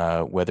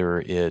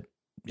it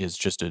is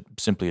just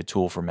simply a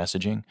tool for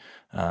messaging.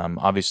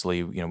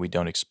 Obviously, we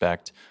don't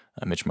expect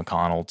Mitch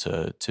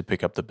McConnell to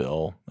pick up the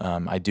bill.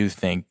 I do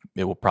think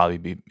it will probably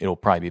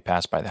be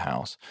passed by the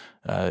House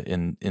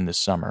in this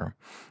summer.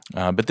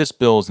 But this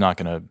bill is not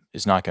going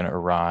to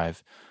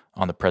arrive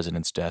on the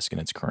president's desk in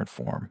its current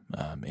form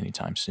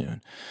anytime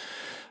soon.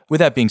 With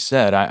that being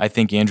said, I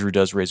think Andrew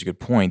does raise a good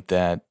point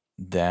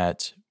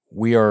that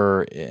we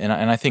are, and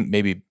I think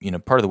maybe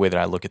part of the way that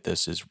I look at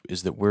this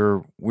is that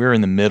we're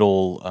in the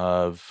middle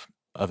of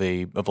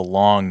a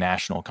long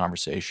national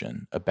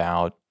conversation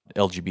about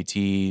the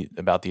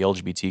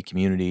LGBT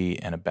community,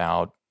 and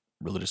about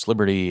religious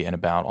liberty, and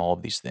about all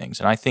of these things.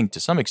 And I think to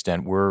some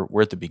extent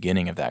we're at the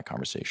beginning of that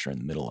conversation, or in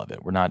the middle of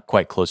it. We're not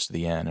quite close to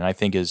the end. And I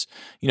think as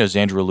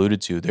Andrew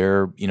alluded to,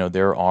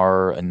 there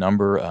are a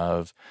number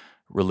of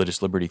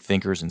religious liberty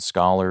thinkers and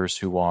scholars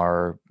who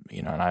are,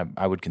 and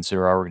I would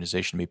consider our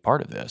organization to be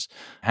part of this,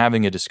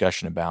 having a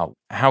discussion about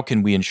how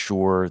can we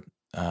ensure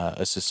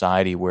a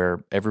society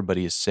where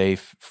everybody is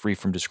safe, free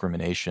from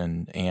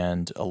discrimination,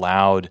 and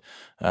allowed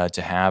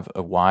to have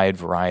a wide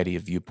variety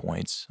of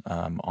viewpoints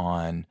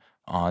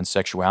on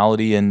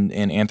sexuality and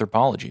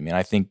anthropology. I mean,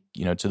 I think,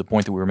 to the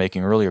point that we were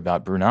making earlier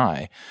about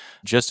Brunei,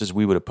 just as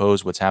we would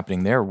oppose what's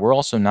happening there, we're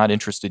also not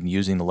interested in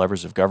using the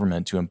levers of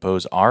government to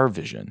impose our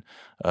vision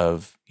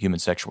of human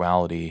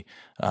sexuality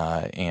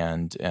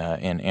and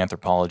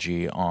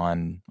anthropology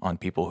on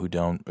people who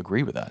don't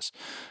agree with us.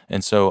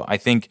 And so I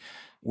think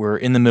we're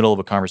in the middle of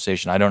a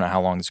conversation. I don't know how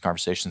long this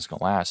conversation is going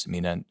to last. I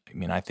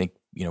mean, I think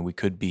we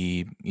could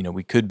be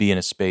in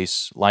a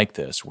space like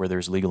this where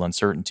there's legal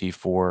uncertainty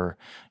for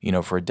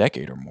a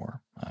decade or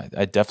more.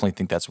 I definitely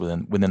think that's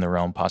within the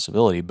realm of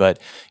possibility. But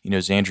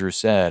as Andrew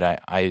said,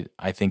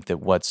 I think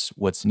that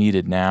what's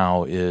needed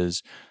now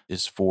is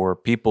for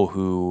people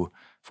who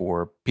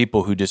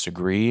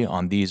disagree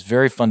on these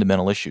very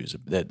fundamental issues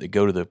that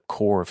go to the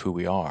core of who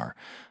we are,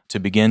 to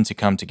begin to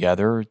come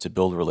together, to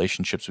build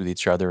relationships with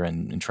each other,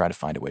 and try to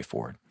find a way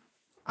forward.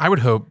 I would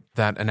hope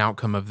that an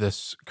outcome of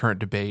this current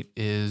debate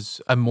is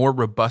a more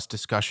robust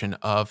discussion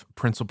of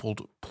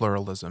principled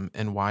pluralism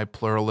and why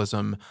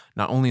pluralism,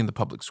 not only in the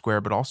public square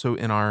but also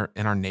in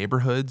our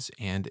neighborhoods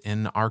and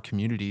in our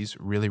communities,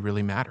 really,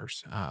 really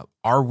matters.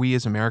 Are we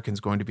as Americans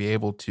going to be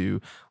able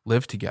to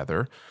live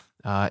together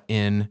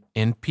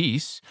in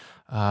peace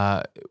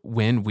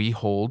when we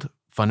hold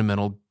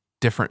fundamental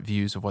different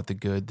views of what the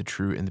good, the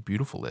true, and the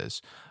beautiful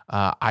is?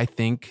 I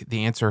think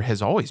the answer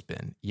has always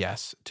been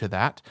yes to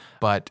that,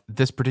 but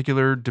this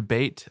particular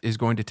debate is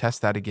going to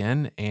test that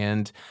again.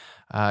 And,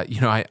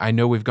 I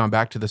know we've gone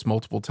back to this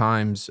multiple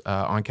times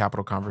on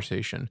Capital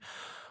Conversation,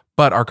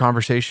 but our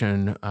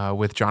conversation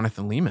with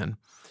Jonathan Leeman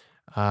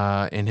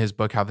in his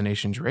book, How the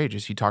Nations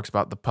Rage, he talks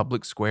about the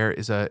public square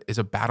is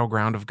a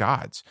battleground of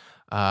gods.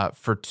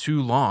 For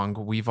too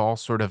long, we've all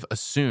sort of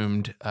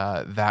assumed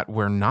that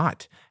we're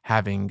not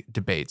having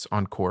debates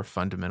on core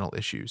fundamental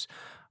issues.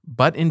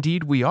 But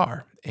indeed we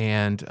are.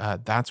 And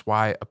that's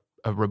why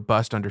a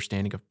robust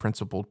understanding of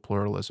principled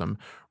pluralism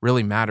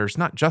really matters,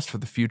 not just for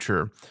the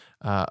future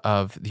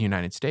of the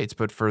United States,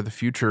 but for the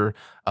future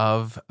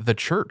of the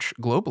church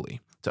globally,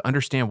 to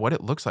understand what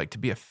it looks like to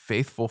be a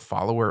faithful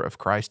follower of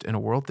Christ in a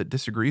world that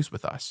disagrees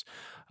with us.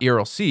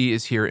 ERLC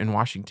is here in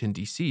Washington,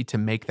 D.C. to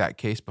make that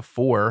case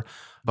before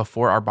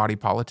our body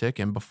politic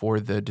and before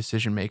the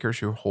decision makers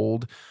who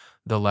hold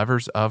the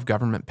levers of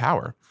government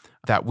power,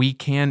 that we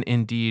can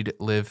indeed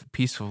live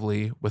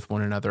peacefully with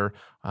one another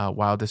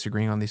while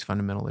disagreeing on these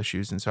fundamental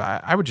issues. And so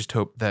I would just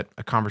hope that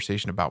a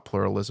conversation about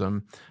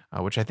pluralism,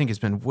 which I think has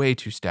been way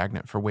too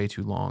stagnant for way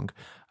too long,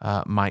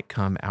 might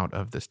come out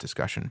of this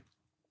discussion.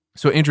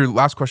 So, Andrew,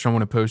 last question I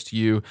want to pose to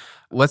you.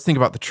 Let's think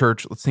about the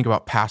church. Let's think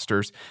about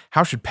pastors.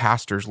 How should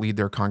pastors lead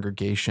their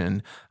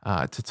congregation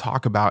to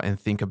talk about and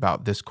think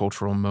about this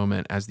cultural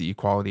moment, as the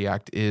Equality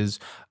Act is,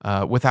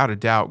 without a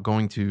doubt,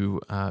 going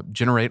to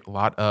generate a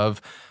lot of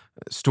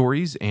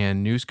stories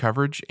and news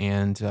coverage?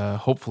 And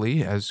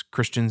hopefully, as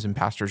Christians and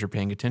pastors are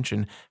paying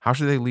attention, how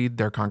should they lead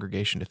their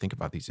congregation to think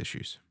about these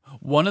issues?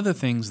 One of the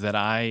things that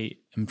I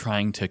am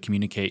trying to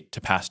communicate to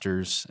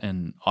pastors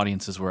and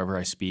audiences wherever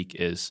I speak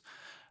is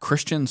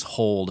Christians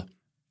hold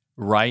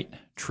right,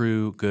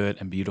 true, good,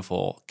 and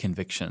beautiful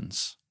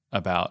convictions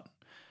about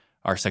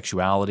our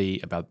sexuality,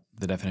 about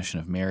the definition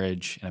of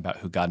marriage, and about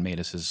who God made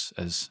us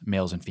as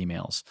males and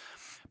females.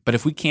 But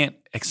if we can't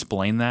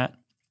explain that,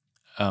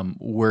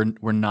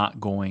 we're not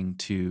going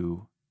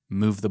to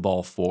move the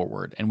ball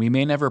forward. And we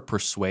may never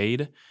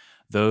persuade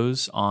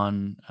those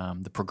on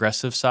the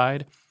progressive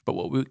side, but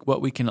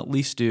what we can at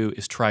least do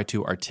is try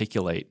to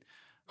articulate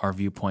our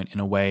viewpoint in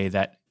a way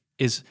that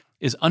is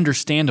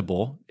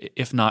understandable,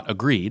 if not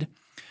agreed.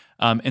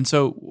 And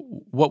so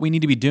what we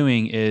need to be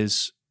doing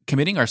is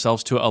committing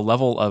ourselves to a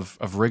level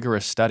of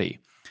rigorous study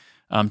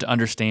to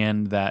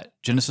understand that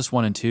Genesis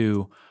 1 and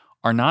 2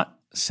 are not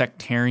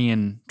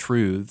sectarian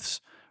truths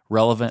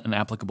relevant and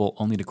applicable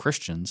only to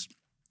Christians,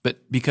 but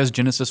because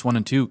Genesis 1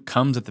 and 2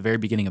 comes at the very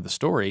beginning of the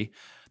story,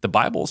 the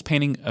Bible is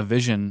painting a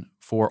vision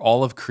for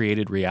all of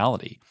created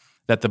reality,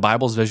 that the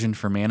Bible's vision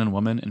for man and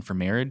woman and for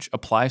marriage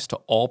applies to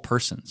all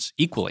persons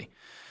equally.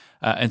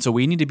 And so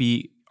we need to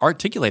be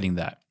articulating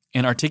that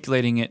and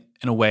articulating it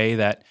in a way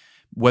that,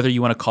 whether you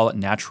want to call it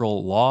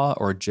natural law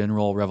or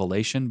general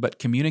revelation, but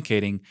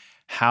communicating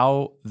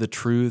how the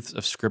truths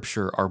of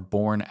Scripture are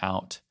borne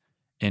out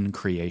in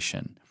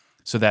creation.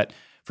 So that,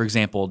 for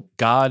example,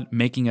 God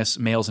making us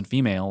males and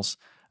females,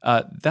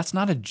 that's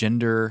not a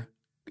gender,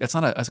 that's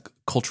not a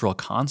cultural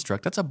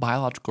construct. That's a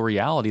biological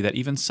reality that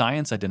even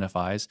science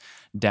identifies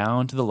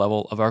down to the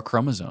level of our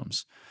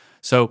chromosomes.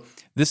 So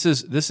this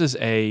is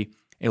a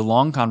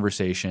long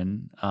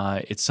conversation.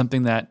 It's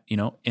something that, in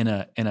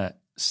a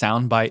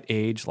soundbite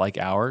age like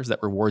ours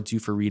that rewards you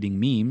for reading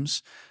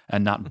memes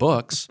and not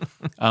books,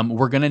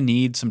 we're going to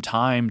need some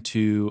time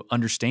to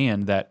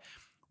understand that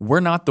we're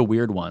not the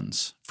weird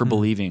ones for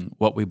believing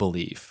what we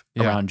believe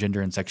around gender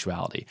and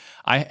sexuality.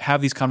 I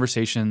have these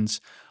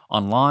conversations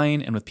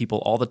online and with people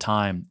all the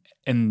time,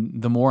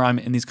 and the more I'm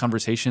in these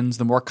conversations,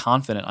 the more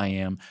confident I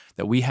am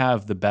that we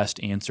have the best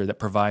answer that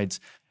provides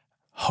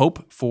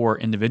hope for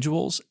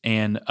individuals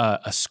and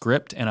a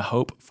script and a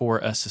hope for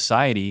a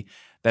society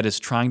that is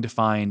trying to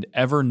find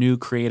ever new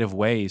creative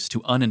ways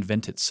to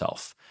uninvent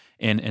itself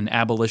in an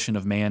abolition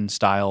of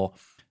man-style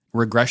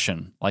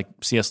regression like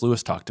C.S.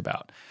 Lewis talked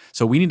about.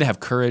 So we need to have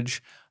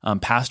courage.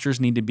 Pastors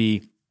need to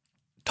be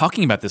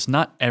talking about this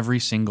not every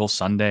single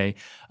Sunday,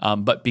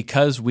 but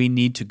because we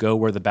need to go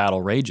where the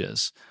battle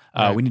rages.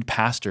 Right. We need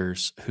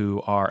pastors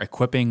who are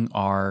equipping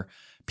our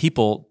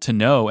people to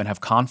know and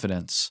have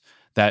confidence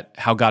that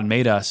how God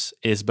made us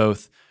is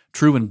both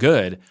true and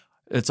good.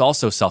 It's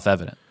also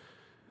self-evident.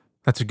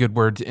 That's a good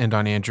word to end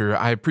on, Andrew.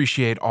 I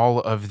appreciate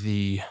all of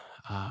the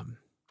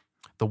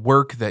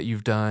work that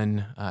you've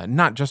done,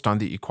 not just on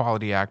the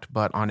Equality Act,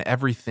 but on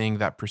everything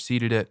that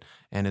preceded it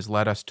and has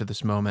led us to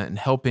this moment, and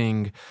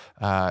helping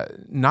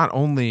not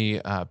only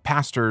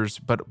pastors,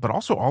 but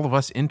also all of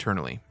us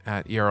internally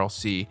at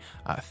ERLC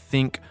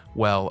think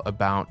well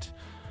about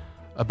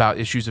about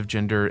issues of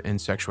gender and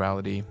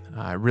sexuality.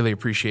 I really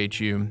appreciate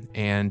you,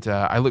 and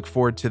I look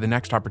forward to the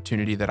next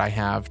opportunity that I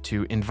have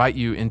to invite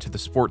you into the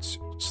sports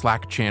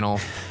Slack channel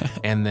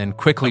and then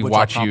quickly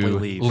watch you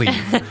leave.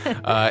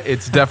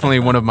 It's definitely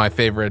one of my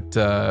favorite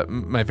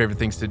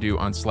things to do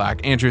on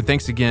Slack. Andrew,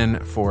 thanks again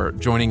for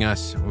joining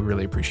us. We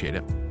really appreciate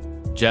it.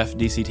 Jeff,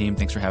 DC team,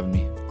 thanks for having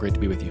me. Great to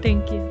be with you.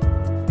 Thank you.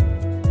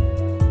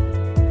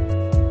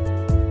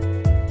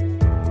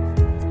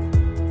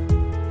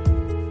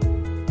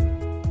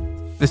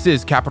 This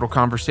is Capital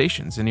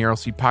Conversations, an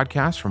ERLC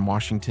podcast from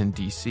Washington,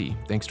 D.C.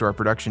 Thanks to our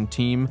production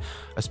team,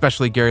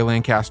 especially Gary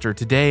Lancaster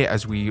today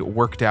as we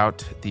worked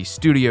out the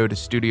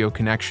studio-to-studio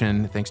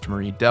connection. Thanks to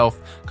Marie Delph,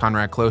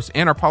 Conrad Close,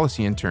 and our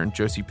policy intern,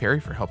 Josie Perry,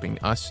 for helping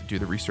us do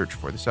the research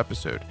for this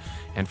episode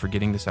and for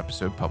getting this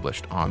episode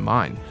published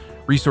online.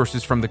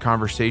 Resources from the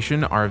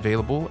conversation are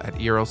available at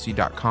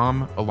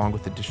ERLC.com, along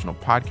with additional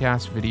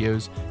podcasts,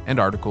 videos, and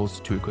articles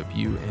to equip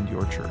you and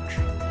your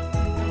church.